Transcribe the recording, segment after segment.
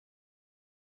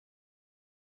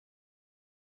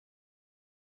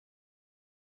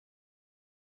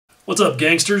What's up,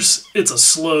 gangsters? It's a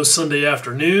slow Sunday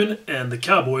afternoon, and the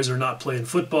Cowboys are not playing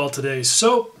football today,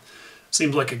 so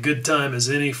seems like a good time as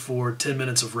any for 10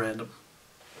 minutes of random.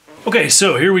 Okay,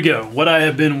 so here we go. What I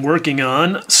have been working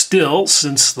on still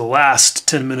since the last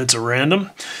 10 minutes of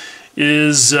random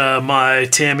is my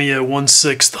Tamiya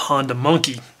 1/6 Honda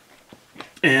Monkey.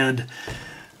 And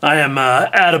I am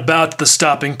at about the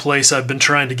stopping place I've been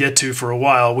trying to get to for a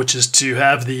while, which is to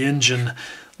have the engine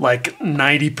like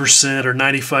 90% or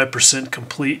 95%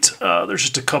 complete. There's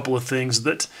just a couple of things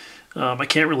that I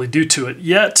can't really do to it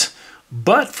yet,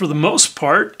 but for the most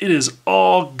part, it is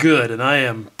all good, and I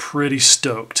am pretty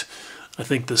stoked. I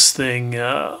think this thing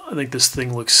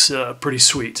looks pretty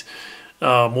sweet.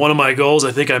 One of my goals,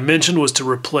 I think I mentioned, was to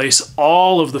replace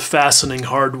all of the fastening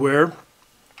hardware,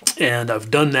 and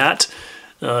I've done that.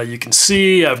 You can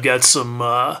see I've got some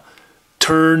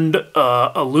turned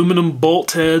aluminum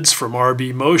bolt heads from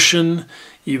RB Motion,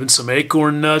 even some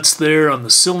acorn nuts there on the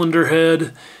cylinder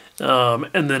head,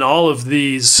 and then all of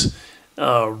these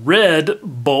red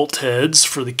bolt heads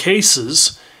for the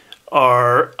cases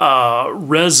are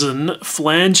resin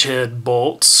flange head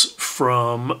bolts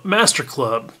from Master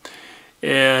Club.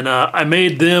 And I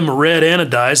made them red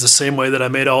anodized the same way that I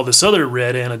made all this other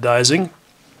red anodizing,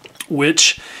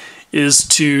 which is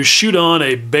to shoot on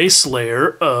a base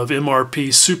layer of MRP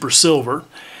Super Silver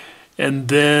and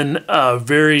then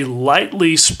very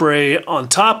lightly spray on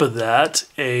top of that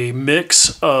a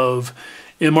mix of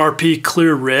MRP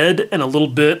Clear Red and a little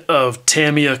bit of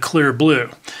Tamiya Clear Blue.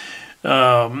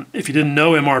 If you didn't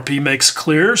know, MRP makes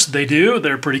clears. They do.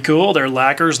 They're pretty cool. They're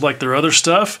lacquers like their other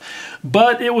stuff.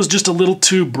 But it was just a little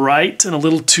too bright and a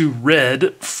little too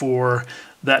red for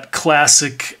that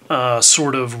classic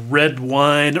sort of red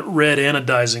wine, red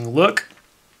anodizing look.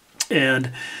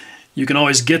 And you can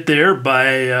always get there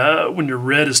by, when your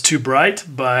red is too bright,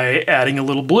 by adding a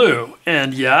little blue.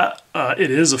 And yeah, it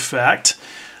is a fact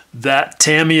that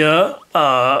Tamiya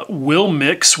will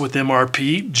mix with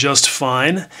MRP just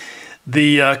fine.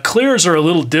 The clears are a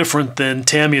little different than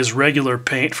Tamiya's regular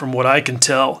paint from what I can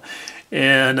tell.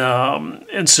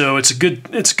 And so it's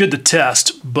good to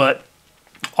test, but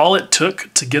all it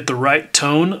took to get the right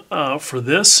tone for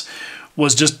this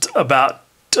was just about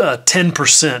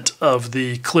 10% of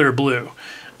the clear blue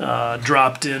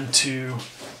dropped into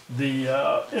the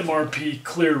MRP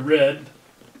clear red.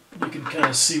 You can kind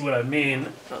of see what I mean.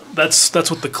 That's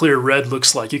what the clear red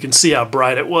looks like. You can see how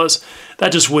bright it was.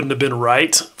 That just wouldn't have been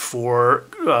right for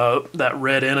that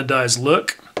red anodized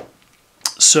look.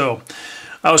 So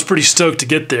I was pretty stoked to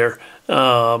get there.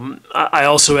 I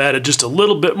also added just a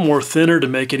little bit more thinner to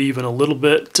make it even a little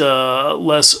bit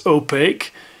less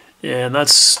opaque. And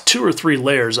that's 2 or 3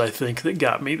 layers, I think, that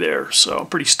got me there. So I'm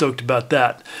pretty stoked about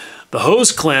that. The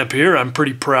hose clamp here I'm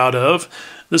pretty proud of.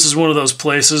 This is one of those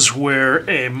places where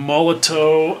a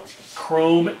Molotow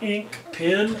chrome ink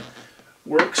pen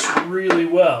works really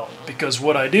well, because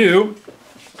what I do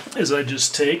is I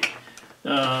just take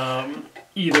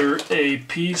either a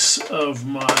piece of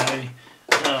my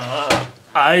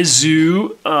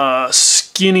Izu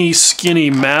skinny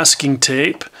masking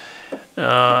tape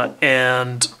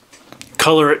and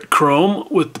color it chrome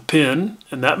with the pen,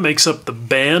 and that makes up the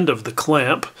band of the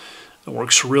clamp. It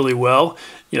works really well.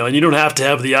 You know, and you don't have to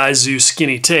have the Izu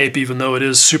skinny tape, even though it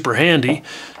is super handy.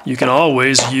 You can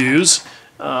always use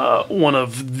one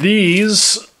of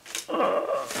these.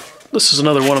 This is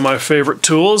another one of my favorite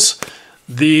tools.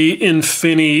 The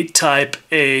Infini Type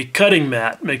A cutting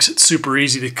mat makes it super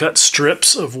easy to cut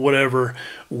strips of whatever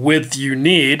width you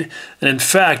need. And in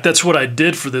fact, that's what I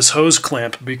did for this hose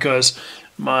clamp, because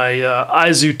my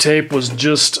Izu tape was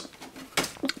just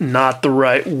not the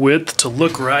right width to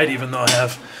look right, even though I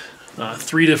have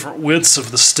 3 different widths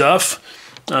of the stuff.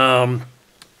 But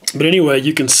anyway,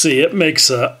 you can see it makes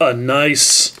a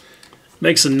nice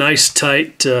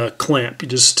tight clamp. You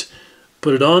just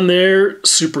put it on there,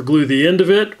 super glue the end of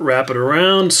it, wrap it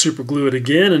around, super glue it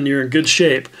again, and you're in good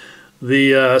shape.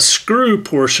 The screw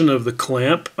portion of the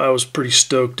clamp I was pretty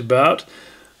stoked about.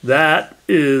 That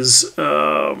is,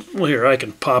 well, here, I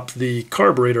can pop the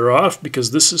carburetor off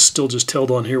because this is still just held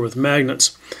on here with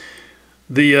magnets.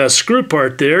 The screw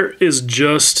part there is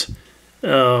just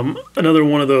another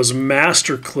one of those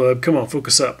Master Club, come on,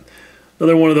 focus up.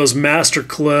 Another one of those Master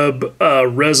Club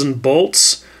resin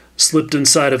bolts slipped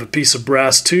inside of a piece of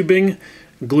brass tubing,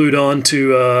 glued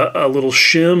onto a little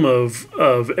shim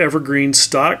of evergreen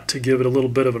stock to give it a little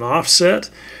bit of an offset,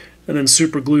 and then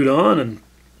super glued on, and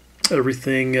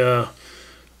everything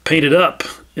painted up.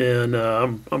 And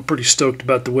I'm pretty stoked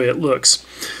about the way it looks.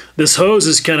 This hose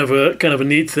is kind of a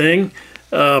neat thing.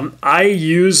 I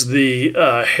use the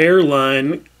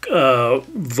hairline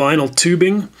vinyl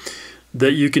tubing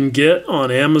that you can get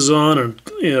on Amazon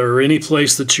or any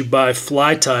place that you buy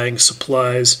fly tying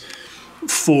supplies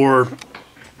for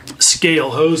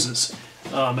scale hoses.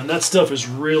 And that stuff is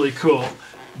really cool.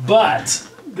 But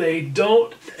they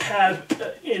don't have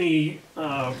anything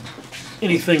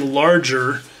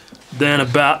larger than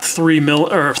about 3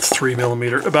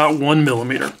 millimeter, about 1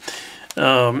 millimeter.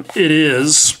 It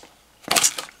is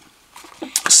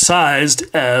sized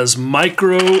as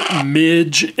micro,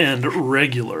 midge, and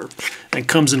regular, and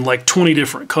comes in like 20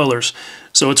 different colors.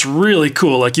 So it's really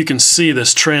cool. Like you can see,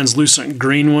 this translucent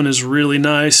green one is really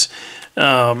nice,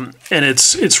 and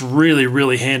it's really,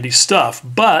 really handy stuff.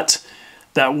 But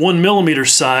that 1 millimeter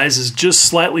size is just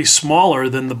slightly smaller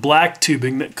than the black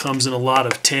tubing that comes in a lot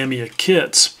of Tamiya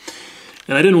kits.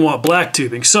 And I didn't want black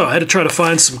tubing, so I had to try to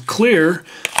find some clear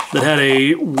that had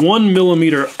a 1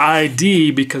 millimeter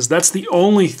ID, because that's the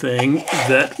only thing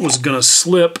that was going to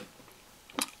slip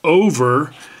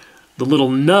over the little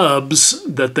nubs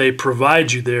that they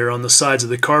provide you there on the sides of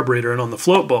the carburetor and on the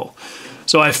float bowl.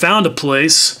 So I found a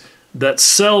place that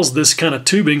sells this kind of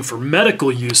tubing for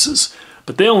medical uses,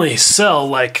 but they only sell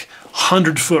like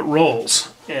 100-foot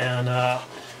rolls. And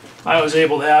I was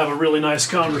able to have a really nice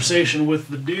conversation with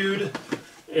the dude,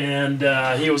 and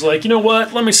he was like, you know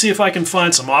what, let me see if I can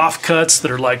find some offcuts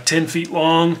that are like 10 feet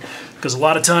long, because a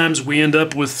lot of times we end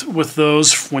up with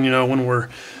those when we're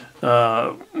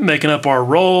making up our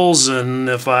rolls, and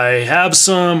if I have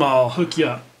some, I'll hook you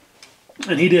up.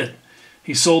 And he did.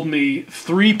 He sold me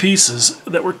 3 pieces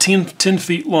that were 10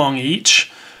 feet long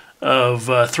each,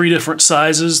 of 3 different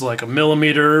sizes, like 1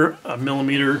 millimeter, 1.5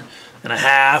 millimeters,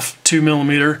 2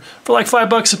 millimeter, for like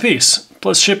 $5 a piece,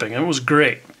 plus shipping. And it was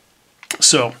great.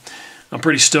 So I'm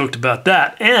pretty stoked about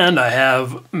that. And I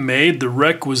have made the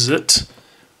requisite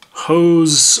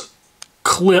hose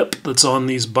clip that's on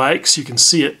these bikes. You can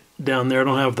see it down there. I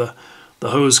don't have the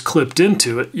hose clipped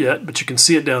into it yet, but you can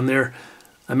see it down there.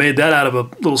 I made that out of a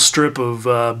little strip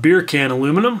of beer can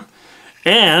aluminum.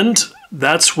 And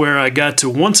that's where I got to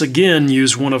once again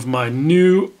use one of my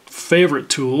new favorite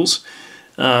tools,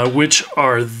 which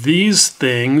are these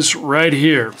things right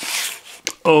here.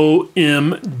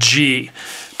 OMG.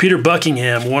 Peter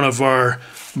Buckingham, one of our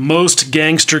most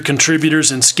gangster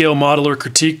contributors in Scale Modeler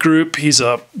Critique Group. He's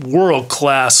a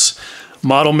world-class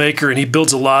model maker, and he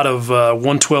builds a lot of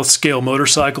 1/12 scale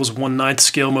motorcycles, 1/9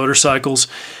 scale motorcycles.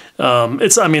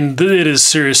 It is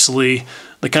seriously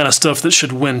the kind of stuff that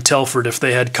should win Telford if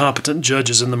they had competent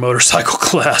judges in the motorcycle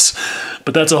class.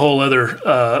 But that's a whole other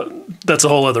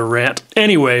rant.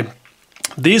 Anyway,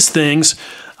 these things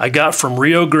I got from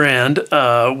Rio Grande,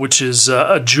 which is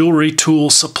a jewelry tool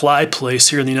supply place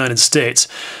here in the United States.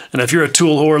 And if you're a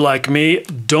tool whore like me,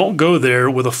 don't go there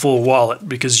with a full wallet,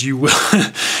 because you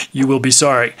will be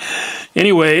sorry.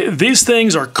 Anyway, these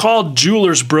things are called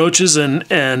jeweler's brooches, and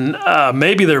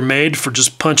maybe they're made for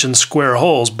just punching square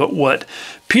holes, but what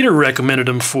Peter recommended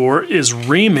them for is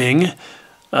reaming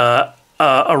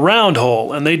a round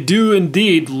hole, and they do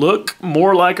indeed look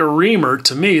more like a reamer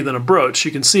to me than a brooch.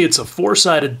 You can see it's a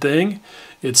 4-sided thing.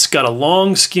 It's got a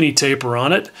long skinny taper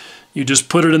on it. You just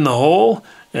put it in the hole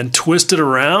and twist it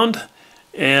around,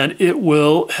 and it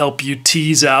will help you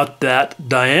tease out that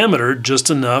diameter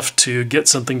just enough to get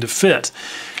something to fit.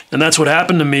 And that's what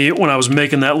happened to me when I was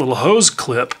making that little hose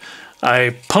clip.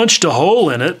 I punched a hole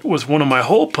in it with one of my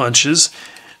hole punches,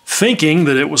 thinking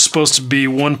that it was supposed to be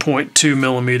 1.2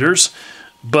 millimeters,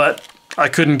 but I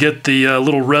couldn't get the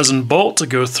little resin bolt to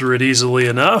go through it easily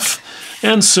enough,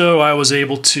 and so I was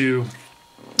able to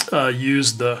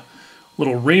use the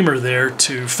little reamer there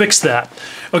to fix that.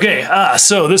 Okay,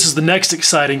 so this is the next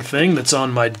exciting thing that's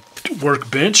on my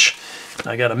workbench.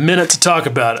 I got a minute to talk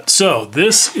about it. So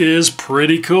this is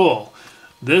pretty cool.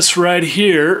 This right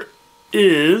here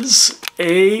is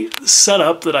a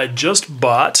setup that I just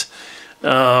bought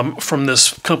from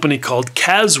this company called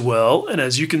Caswell, and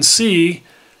as you can see,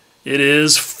 it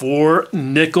is for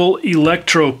nickel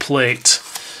electroplate.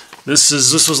 This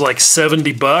was like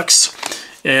 $70,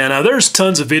 and there's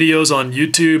tons of videos on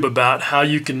YouTube about how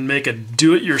you can make a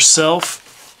do-it-yourself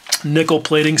nickel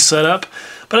plating setup,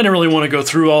 but I didn't really want to go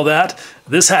through all that.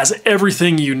 This has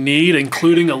everything you need,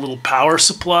 including a little power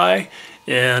supply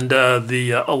and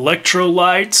the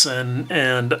electrolytes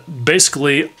and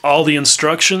basically all the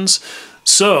instructions.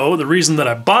 So the reason that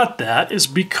I bought that is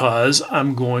because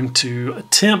I'm going to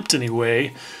attempt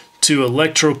anyway to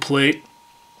electroplate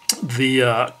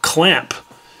the clamp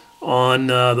on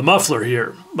the muffler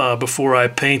here before I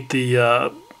paint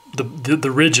the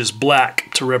ridges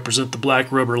black to represent the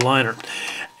black rubber liner.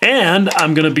 And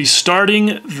I'm going to be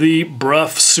starting the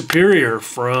Bruff Superior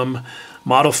from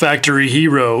Model Factory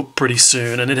Hero pretty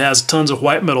soon, and it has tons of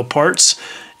white metal parts,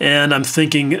 and I'm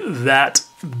thinking that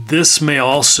this may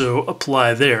also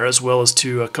apply there, as well as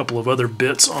to a couple of other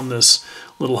bits on this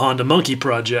little Honda Monkey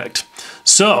project.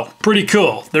 So, pretty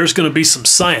cool. There's going to be some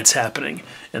science happening,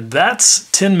 and that's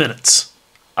 10 minutes.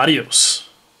 Adios.